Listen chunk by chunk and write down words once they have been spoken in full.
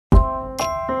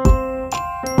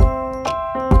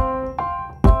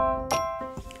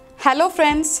Hello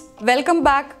friends, welcome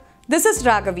back. This is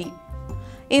Raghavi.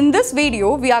 In this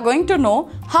video, we are going to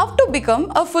know how to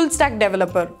become a full stack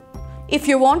developer. If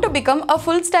you want to become a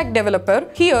full stack developer,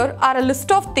 here are a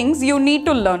list of things you need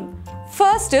to learn.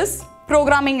 First is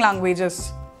programming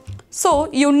languages.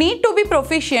 So you need to be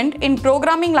proficient in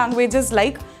programming languages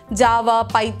like Java,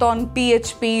 Python,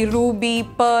 PHP, Ruby,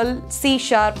 Perl, C#.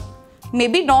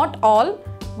 Maybe not all,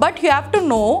 but you have to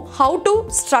know how to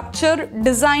structure,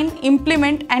 design,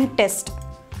 implement and test.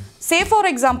 Say for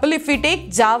example, if we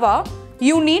take Java,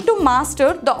 you need to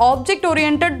master the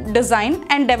object-oriented design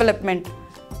and development,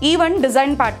 even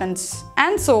design patterns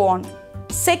and so on.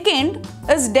 Second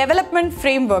is development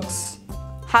frameworks.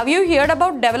 Have you heard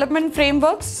about development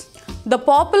frameworks? The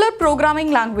popular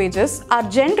programming languages are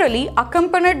generally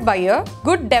accompanied by a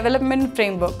good development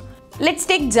framework. Let's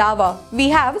take Java. We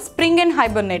have Spring and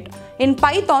Hibernate. In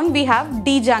Python, we have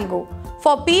Django.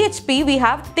 For PHP, we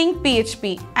have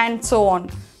ThinkPHP and so on.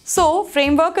 So,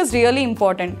 framework is really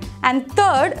important. And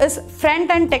third is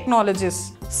front-end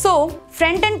technologies. So,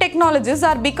 front-end technologies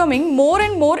are becoming more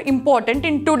and more important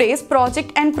in today's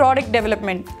project and product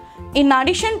development. In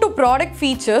addition to product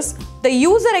features, the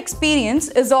user experience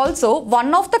is also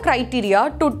one of the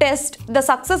criteria to test the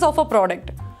success of a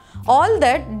product. All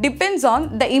that depends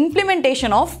on the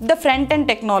implementation of the front-end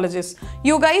technologies.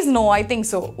 You guys know, I think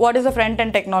so, what is a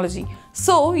front-end technology.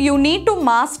 So, you need to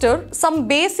master some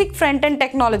basic front-end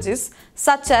technologies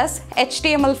such as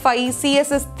HTML5,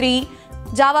 CSS3,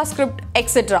 JavaScript,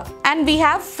 etc. And we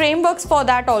have frameworks for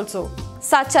that also,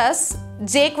 such as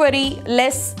jQuery,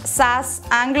 Less, Sass,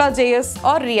 AngularJS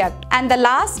or React. And the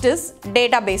last is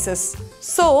databases.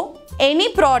 So,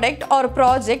 any product or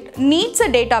project needs a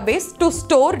database to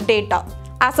store data.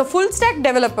 As a full stack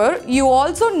developer, you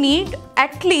also need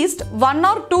at least one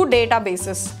or two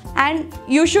databases and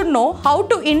you should know how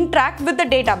to interact with the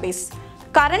database.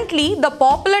 Currently, the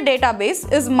popular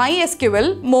database is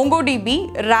MySQL,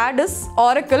 MongoDB, Redis,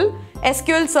 Oracle,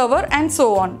 SQL Server and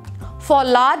so on. For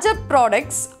larger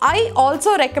products, I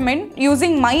also recommend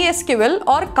using MySQL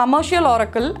or Commercial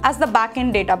Oracle as the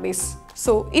backend database.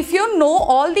 So, if you know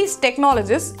all these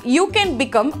technologies, you can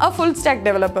become a full stack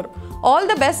developer. All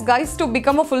the best guys to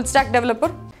become a full stack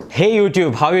developer. Hey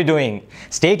YouTube, how are you doing?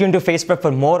 Stay tuned to FacePrep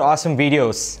for more awesome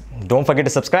videos. Don't forget to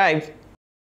subscribe.